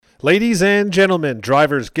Ladies and gentlemen,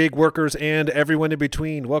 drivers, gig workers, and everyone in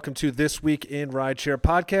between, welcome to This Week in Rideshare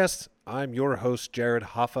podcast. I'm your host, Jared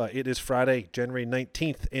Hoffa. It is Friday, January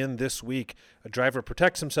 19th, and this week, a driver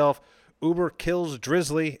protects himself, Uber kills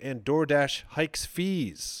Drizzly, and DoorDash hikes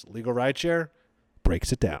fees. Legal Rideshare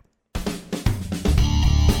breaks it down.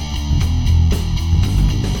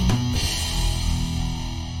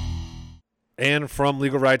 And from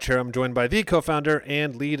Legal Rideshare, I'm joined by the co-founder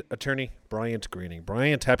and lead attorney, Bryant Greening.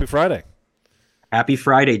 Bryant, happy Friday. Happy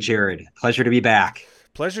Friday, Jared. Pleasure to be back.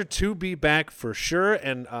 Pleasure to be back for sure.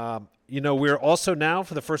 And, we're also now,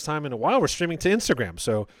 for the first time in a while, we're streaming to Instagram.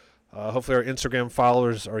 So hopefully our Instagram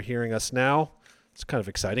followers are hearing us now. It's kind of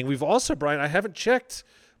exciting. We've also, Bryant, I haven't checked,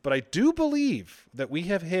 but I do believe that we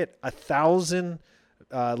have hit 1,000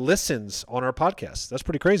 listens on our podcast. That's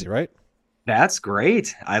pretty crazy, right? That's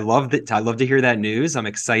great. I love that. I love to hear that news. I'm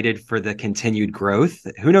excited for the continued growth.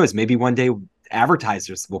 Who knows? Maybe one day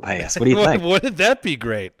advertisers will pay us. What do you think? Wouldn't that be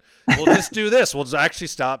great? We'll just do this. We'll just actually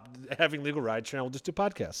stop having Legal Rideshare and we'll just do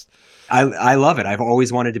podcasts. I love it. I've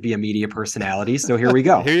always wanted to be a media personality. So here we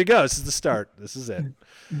go. Here you go. This is the start. This is it.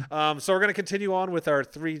 So we're going to continue on with our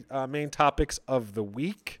three main topics of the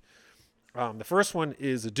week. The first one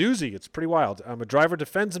is a doozy. It's pretty wild. A driver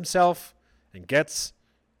defends himself and gets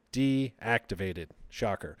deactivated.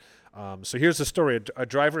 Shocker. So here's the story. A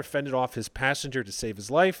driver fended off his passenger to save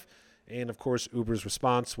his life. And, of course, Uber's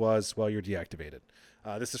response was, well, you're deactivated.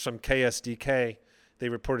 This is from KSDK. They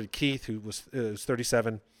reported Keith, who was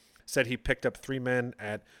 37, said he picked up three men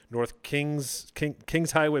at North Kings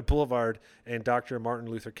Highway Boulevard and Dr.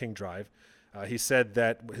 Martin Luther King Drive. He said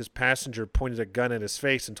that his passenger pointed a gun at his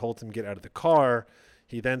face and told him to get out of the car.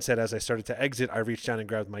 He then said, as I started to exit, I reached down and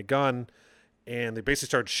grabbed my gun. And they basically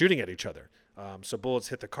started shooting at each other. So bullets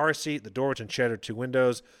hit the car seat, the doors, and shattered two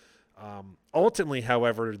windows. Ultimately,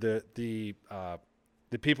 however, the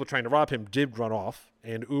people trying to rob him did run off,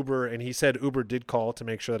 and he said Uber did call to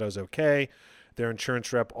make sure that I was okay. Their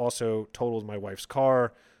insurance rep also totaled my wife's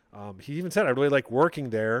car. He even said, I really like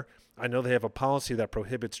working there. I know they have a policy that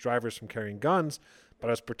prohibits drivers from carrying guns, but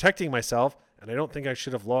I was protecting myself, and I don't think I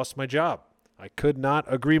should have lost my job. I could not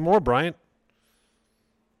agree more, Bryant.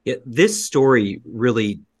 Yeah, this story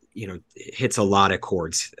really, hits a lot of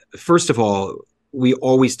chords. First of all, we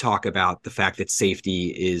always talk about the fact that safety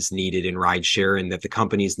is needed in rideshare and that the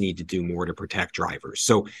companies need to do more to protect drivers.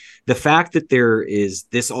 So the fact that there is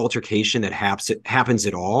this altercation that happens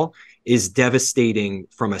at all is devastating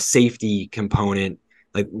from a safety component.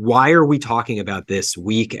 Like, why are we talking about this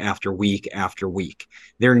week after week after week?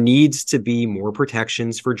 There needs to be more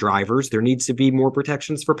protections for drivers. There needs to be more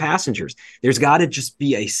protections for passengers. There's got to just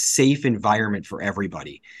be a safe environment for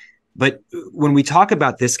everybody. But when we talk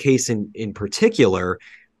about this case in particular,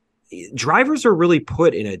 drivers are really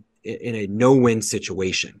put in a no-win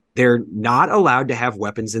situation. They're not allowed to have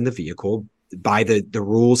weapons in the vehicle by the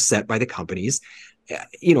rules set by the companies.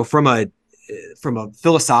 From a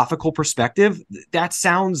philosophical perspective, that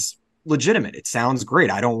sounds legitimate. It sounds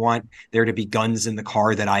great. I don't want there to be guns in the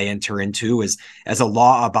car that I enter into as a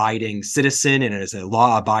law-abiding citizen and as a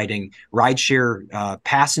law-abiding rideshare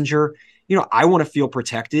passenger. I want to feel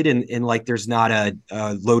protected and like there's not a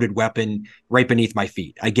loaded weapon right beneath my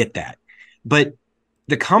feet. I get that. But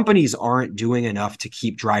the companies aren't doing enough to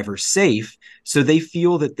keep drivers safe, so they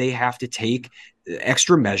feel that they have to take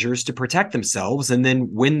extra measures to protect themselves. And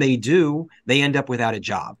then when they do, they end up without a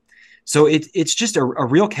job. So it's just a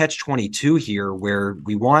real catch-22 here where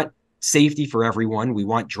we want safety for everyone. We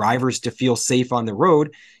want drivers to feel safe on the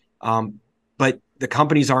road. But the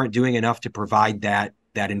companies aren't doing enough to provide that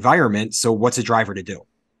environment. So what's a driver to do?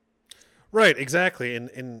 Right, exactly.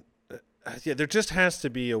 And there just has to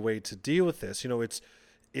be a way to deal with this.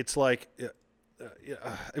 It's like,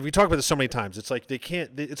 we talk about this so many times. It's like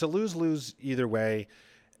it's a lose-lose either way.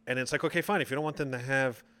 And it's like, okay, fine. If you don't want them to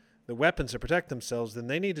have the weapons to protect themselves, then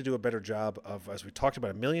they need to do a better job of, as we talked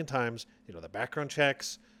about a million times, the background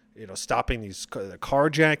checks, stopping these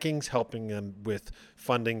carjackings, helping them with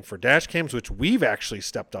funding for dash cams, which we've actually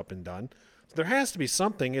stepped up and done. So there has to be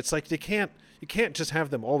something. It's like you can't just have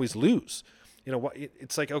them always lose.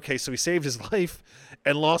 It's like, okay, so he saved his life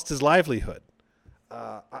and lost his livelihood.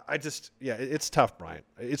 It's tough, Brian.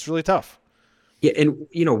 It's really tough. Yeah. And,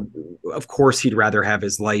 of course, he'd rather have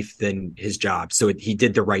his life than his job. So he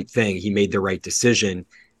did the right thing. He made the right decision.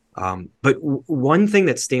 But one thing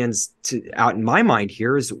that stands out in my mind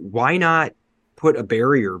here is why not put a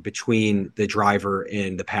barrier between the driver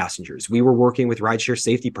and the passengers? We were working with Rideshare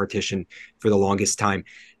Safety Partition for the longest time.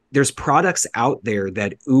 There's products out there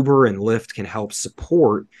that Uber and Lyft can help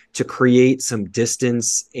support to create some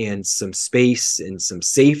distance and some space and some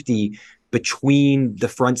safety between the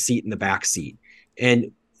front seat and the back seat.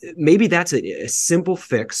 And maybe that's a simple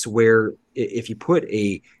fix where if you put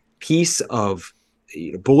a piece of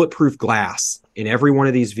bulletproof glass in every one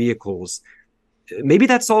of these vehicles, maybe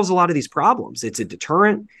that solves a lot of these problems. It's a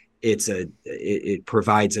deterrent. It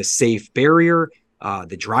provides a safe barrier.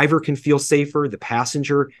 The driver can feel safer. The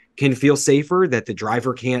passenger can feel safer that the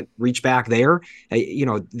driver can't reach back there.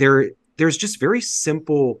 There's just very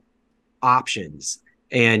simple options.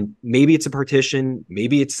 And maybe it's a partition,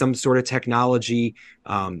 maybe it's some sort of technology,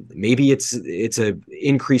 maybe it's a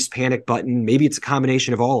increased panic button, maybe it's a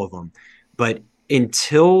combination of all of them. But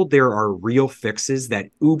until there are real fixes that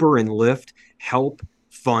Uber and Lyft help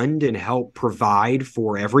fund and help provide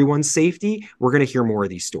for everyone's safety, we're going to hear more of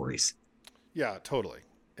these stories. Yeah, totally.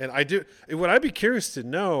 And what I'd be curious to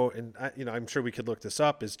know, and I'm sure we could look this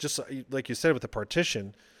up, is just like you said with the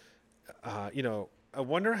partition, I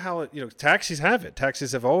wonder how taxis have it.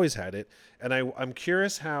 Taxis have always had it. And I'm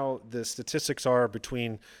curious how the statistics are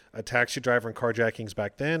between a taxi driver and carjackings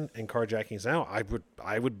back then and carjackings now.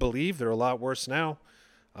 I would believe they're a lot worse now.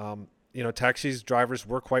 Taxis drivers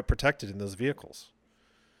were quite protected in those vehicles.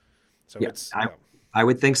 So yeah, I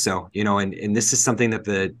would think so, and this is something that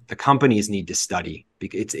the companies need to study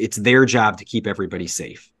because it's their job to keep everybody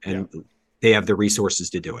safe, and they have the resources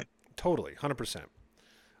to do it. Totally, 100%.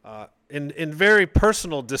 In very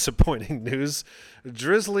personal disappointing news,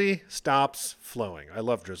 Drizzly stops flowing. I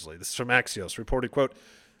love Drizzly. This is from Axios. Reported, quote,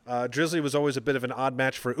 Drizzly was always a bit of an odd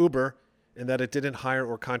match for Uber in that it didn't hire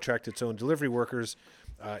or contract its own delivery workers.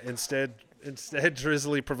 Instead,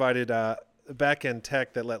 Drizzly provided back-end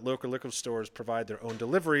tech that let local liquor stores provide their own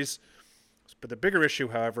deliveries. But the bigger issue,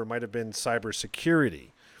 however, might have been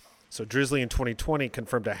cybersecurity. So Drizzly in 2020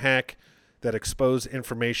 confirmed a hack that exposed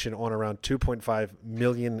information on around 2.5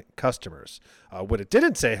 million customers. What it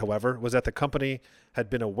didn't say, however, was that the company had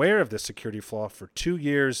been aware of this security flaw for 2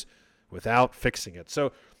 years without fixing it.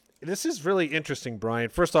 So this is really interesting, Brian.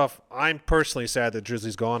 First off, I'm personally sad that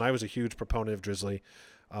Drizzly's gone. I was a huge proponent of Drizzly.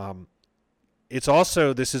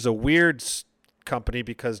 This is a weird company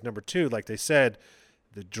because, number two, like they said,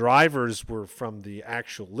 the drivers were from the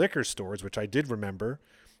actual liquor stores, which I did remember.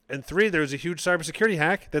 And three, there was a huge cybersecurity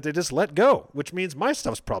hack that they just let go, which means my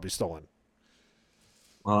stuff's probably stolen.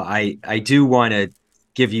 Well, I do want to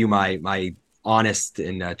give you my honest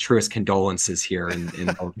and truest condolences here in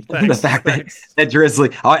the fact that Drizzly,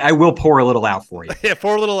 I will pour a little out for you. Yeah,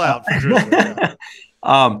 pour a little out for Drizzly.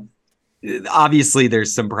 Yeah. Obviously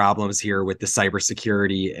there's some problems here with the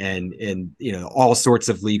cybersecurity and all sorts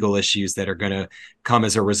of legal issues that are going to come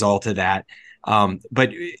as a result of that.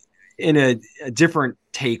 But in a different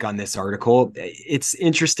take on this article, it's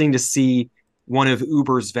interesting to see one of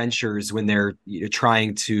Uber's ventures when they're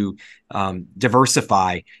trying to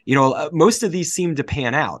diversify. Most of these seem to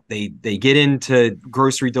pan out. They get into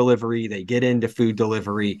grocery delivery, they get into food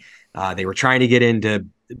delivery. They were trying to get into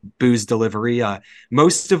booze delivery.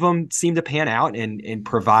 Most of them seem to pan out and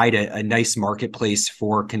provide a nice marketplace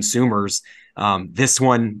for consumers. This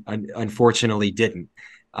one unfortunately didn't.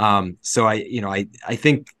 So I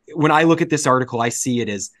think when I look at this article, I see it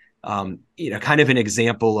as kind of an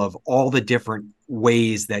example of all the different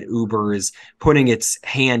ways that Uber is putting its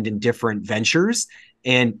hand in different ventures,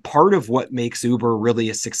 and part of what makes Uber really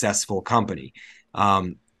a successful company.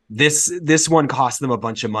 This one cost them a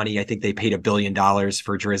bunch of money. I think they paid $1 billion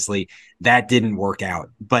for Drizzly. That didn't work out.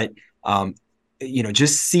 But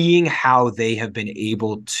just seeing how they have been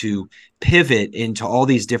able to pivot into all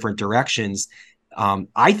these different directions,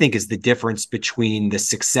 I think is the difference between the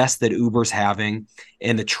success that Uber's having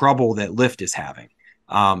and the trouble that Lyft is having.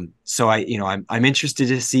 So I'm interested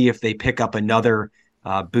to see if they pick up another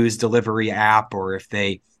booze delivery app, or if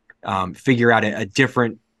they figure out a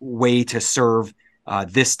different way to serve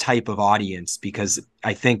this type of audience, because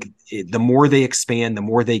I think the more they expand, the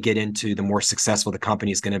more they get into, the more successful the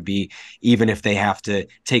company is going to be, even if they have to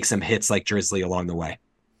take some hits like Drizzly along the way.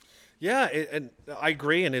 Yeah, and I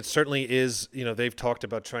agree, and it certainly is. They've talked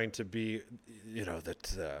about trying to be,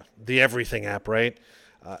 the everything app, right?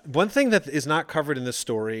 One thing that is not covered in this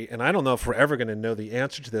story, and I don't know if we're ever going to know the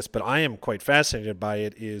answer to this, but I am quite fascinated by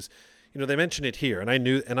it, is, they mention it here,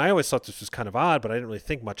 and I always thought this was kind of odd, but I didn't really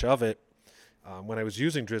think much of it when I was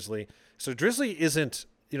using Drizzly. So Drizzly isn't,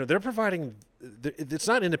 they're providing, it's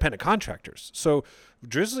not independent contractors. So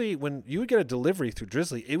Drizzly, when you would get a delivery through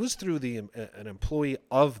Drizzly, it was through an employee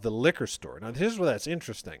of the liquor store. Now, here's where that's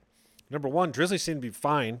interesting. Number one, Drizzly seemed to be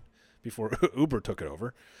fine before Uber took it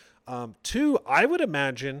over. Two, I would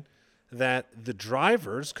imagine that the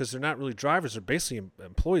drivers, because they're not really drivers, they're basically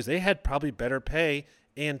employees, they had probably better pay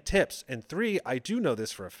and tips. And three, I do know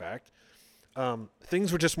this for a fact,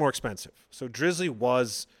 things were just more expensive. So Drizzly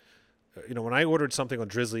was, when I ordered something on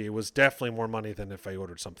Drizzly, it was definitely more money than if I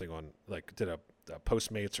ordered something on, like, did a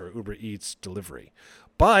Postmates or Uber Eats delivery.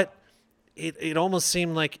 But it almost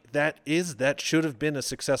seemed like that should have been a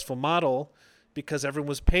successful model because everyone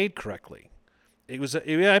was paid correctly.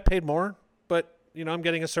 I paid more, but I'm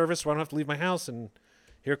getting a service where I don't have to leave my house, and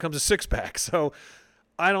here comes a six pack. So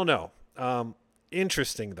I don't know.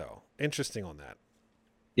 Interesting though. Interesting on that.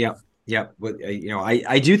 Yeah. Yeah. But,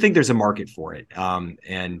 I do think there's a market for it.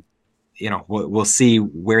 And we'll see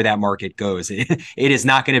where that market goes. It is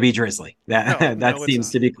not going to be Drizzly. That No, it's seems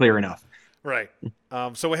not. to be clear enough. Right.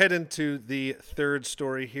 So we'll head into the third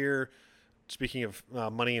story here. Speaking of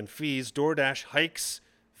money and fees, DoorDash hikes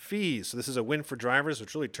fees. So this is a win for drivers,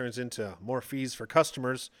 which really turns into more fees for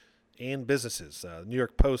customers and businesses. New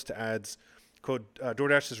York Post adds, quote,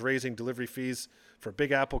 DoorDash is raising delivery fees for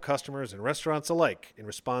Big Apple customers and restaurants alike in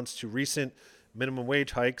response to recent minimum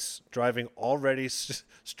wage hikes, driving already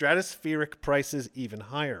stratospheric prices even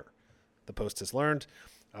higher. The Post has learned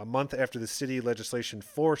a month after the city legislation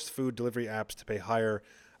forced food delivery apps to pay higher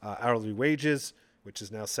hourly wages, which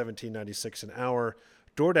is now $17.96 an hour.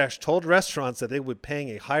 DoorDash told restaurants that they would be paying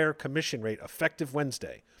a higher commission rate effective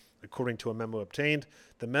Wednesday, according to a memo obtained.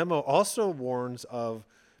 The memo also warns of,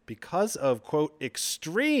 because of, quote,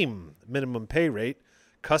 extreme minimum pay rate,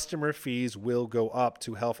 customer fees will go up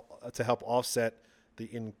to help offset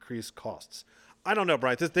the increased costs. I don't know,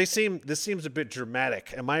 Brian. This seems a bit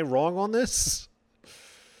dramatic. Am I wrong on this?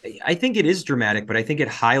 I think it is dramatic, but I think it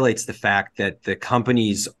highlights the fact that the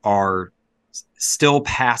companies are still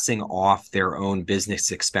passing off their own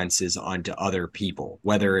business expenses onto other people,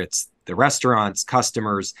 whether it's the restaurants,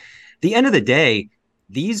 customers. At the end of the day,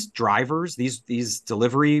 these drivers, these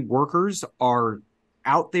delivery workers are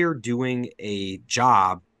out there doing a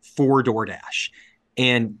job for DoorDash.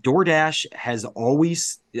 And DoorDash has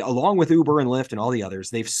always, along with Uber and Lyft and all the others,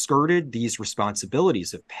 they've skirted these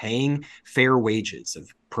responsibilities of paying fair wages, of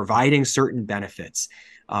providing certain benefits.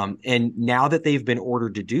 And now that they've been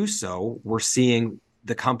ordered to do so, we're seeing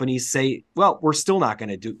the companies say, well, we're still not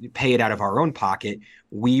going to pay it out of our own pocket.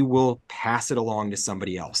 We will pass it along to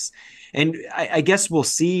somebody else. And I guess we'll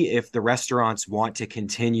see if the restaurants want to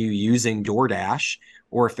continue using DoorDash,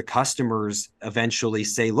 or if the customers eventually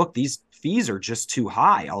say, look, these fees are just too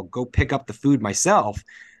high. I'll go pick up the food myself.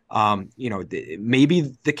 Maybe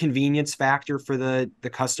the convenience factor for the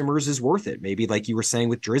customers is worth it. Maybe, like you were saying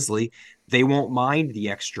with Drizzly, they won't mind the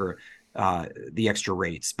extra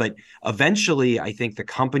rates. But eventually, I think the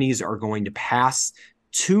companies are going to pass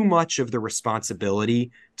too much of the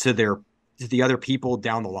responsibility to the other people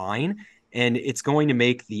down the line, and it's going to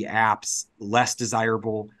make the apps less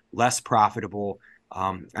desirable, less profitable.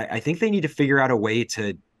 I think they need to figure out a way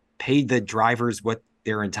to pay the drivers what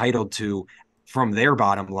they're entitled to from their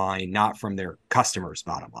bottom line, not from their customers'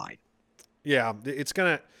 bottom line. Yeah, it's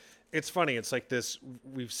funny. It's like this.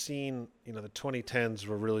 We've seen, the 2010s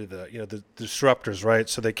were really the disruptors, right?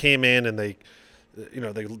 So they came in and they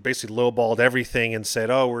basically lowballed everything and said,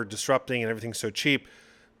 oh, we're disrupting and everything's so cheap.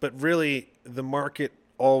 But really, the market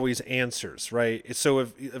always answers, right? So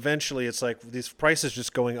eventually it's like these prices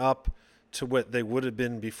just going up to what they would have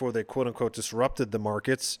been before they, quote unquote, disrupted the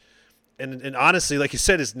markets. And honestly, like you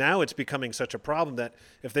said, now it's becoming such a problem that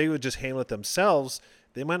if they would just handle it themselves,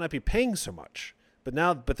 they might not be paying so much.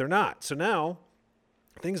 But they're not. So now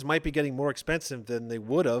things might be getting more expensive than they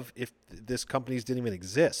would have if this companies didn't even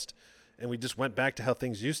exist, and we just went back to how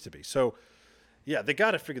things used to be. So yeah, they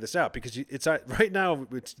got to figure this out, because it's right now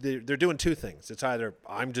they're doing two things. It's either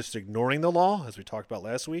I'm just ignoring the law, as we talked about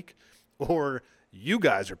last week, or you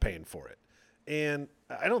guys are paying for it. And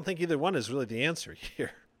I don't think either one is really the answer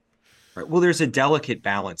here. Right. Well, there's a delicate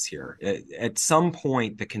balance here. At some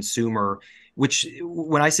point, the consumer, which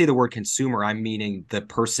when I say the word consumer, I'm meaning the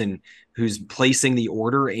person who's placing the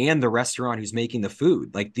order and the restaurant who's making the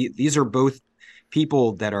food. Like these are both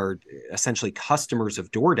people that are essentially customers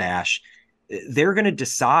of DoorDash. They're going to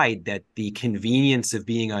decide that the convenience of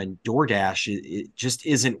being on DoorDash it just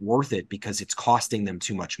isn't worth it because it's costing them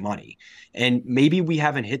too much money. And maybe we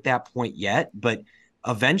haven't hit that point yet, but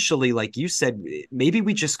eventually, like you said, maybe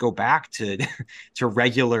we just go back to to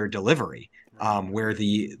regular delivery, where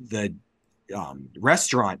the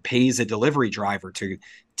restaurant pays a delivery driver to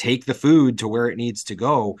take the food to where it needs to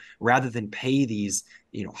go, rather than pay these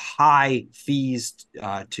high fees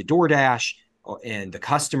to DoorDash, and the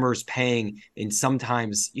customers paying in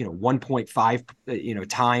sometimes 1.5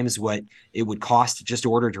 times what it would cost to just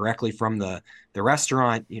order directly from the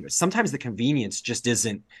restaurant. Sometimes the convenience just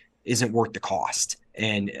isn't worth the cost.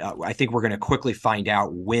 And I think we're going to quickly find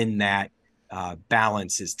out when that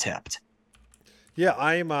balance is tipped. Yeah,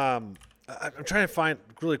 I'm trying to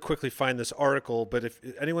really quickly find this article, but if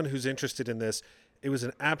anyone who's interested in this, it was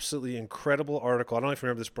an absolutely incredible article. I don't know if you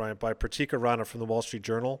remember this, Brian, by Pratika Rana from the Wall Street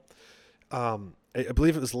Journal. I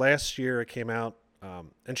believe it was last year it came out,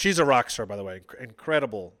 and she's a rock star, by the way,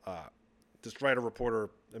 incredible. Just writer, reporter,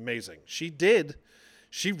 amazing. She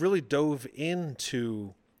really dove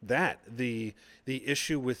into the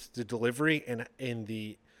issue with the delivery and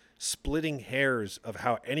the splitting hairs of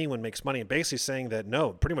how anyone makes money, and basically saying that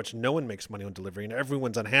no, pretty much no one makes money on delivery, and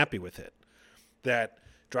everyone's unhappy with it. That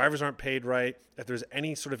drivers aren't paid right. If there's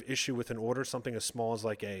any sort of issue with an order, something as small as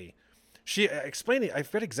like she explained it. I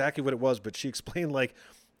forget exactly what it was, but she explained like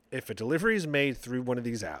if a delivery is made through one of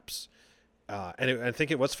these apps, I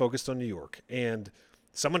think it was focused on New York, and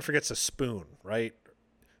someone forgets a spoon, right,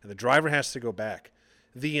 and the driver has to go back,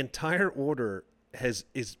 the entire order is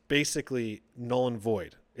basically null and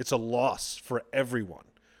void. It's a loss for everyone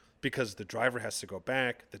because the driver has to go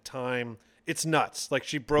back, the time. It's nuts. Like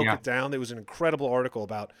she broke Yeah, it down. There was an incredible article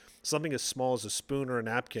about something as small as a spoon or a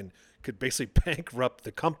napkin could basically bankrupt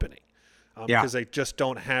the company yeah, because they just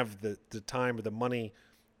don't have the time or the money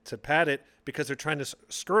to pad it because they're trying to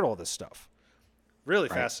skirt all this stuff. Really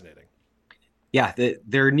right. fascinating. Yeah,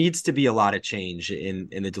 there needs to be a lot of change in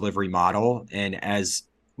the delivery model, and as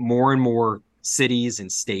more and more cities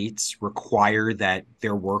and states require that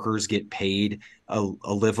their workers get paid a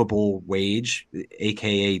livable wage,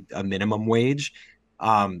 aka a minimum wage,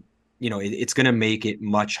 um, it's going to make it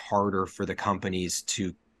much harder for the companies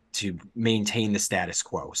to maintain the status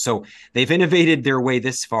quo. So they've innovated their way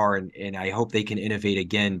this far, and I hope they can innovate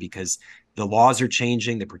again because the laws are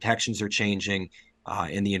changing, the protections are changing,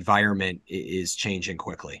 and the environment is changing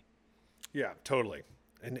quickly. Yeah, totally.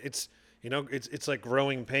 And it's like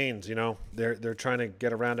growing pains. They're trying to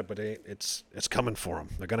get around it, but it's coming for them.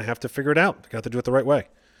 They're gonna have to figure it out. They're gonna have to do it the right way.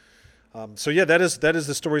 So yeah, that is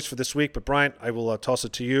the stories for this week. But Brian, I will toss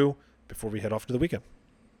it to you before we head off to the weekend.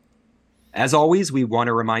 As always, we want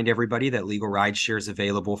to remind everybody that Legal Rideshare is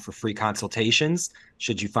available for free consultations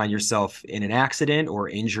should you find yourself in an accident or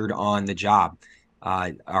injured on the job.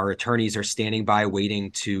 Our attorneys are standing by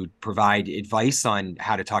waiting to provide advice on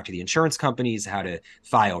how to talk to the insurance companies, how to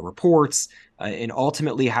file reports, and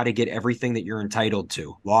ultimately how to get everything that you're entitled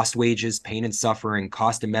to: lost wages, pain and suffering,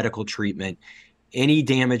 cost of medical treatment, any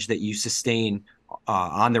damage that you sustain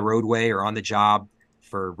on the roadway or on the job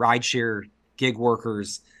for rideshare, gig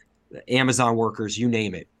workers, Amazon workers, you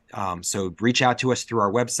name it. So reach out to us through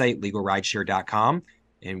our website, legalrideshare.com,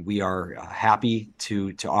 and we are happy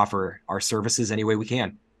to offer our services any way we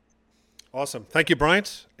can. Awesome. Thank you,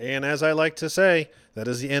 Bryant. And as I like to say, that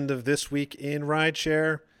is the end of this week in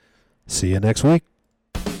Rideshare. See you next week.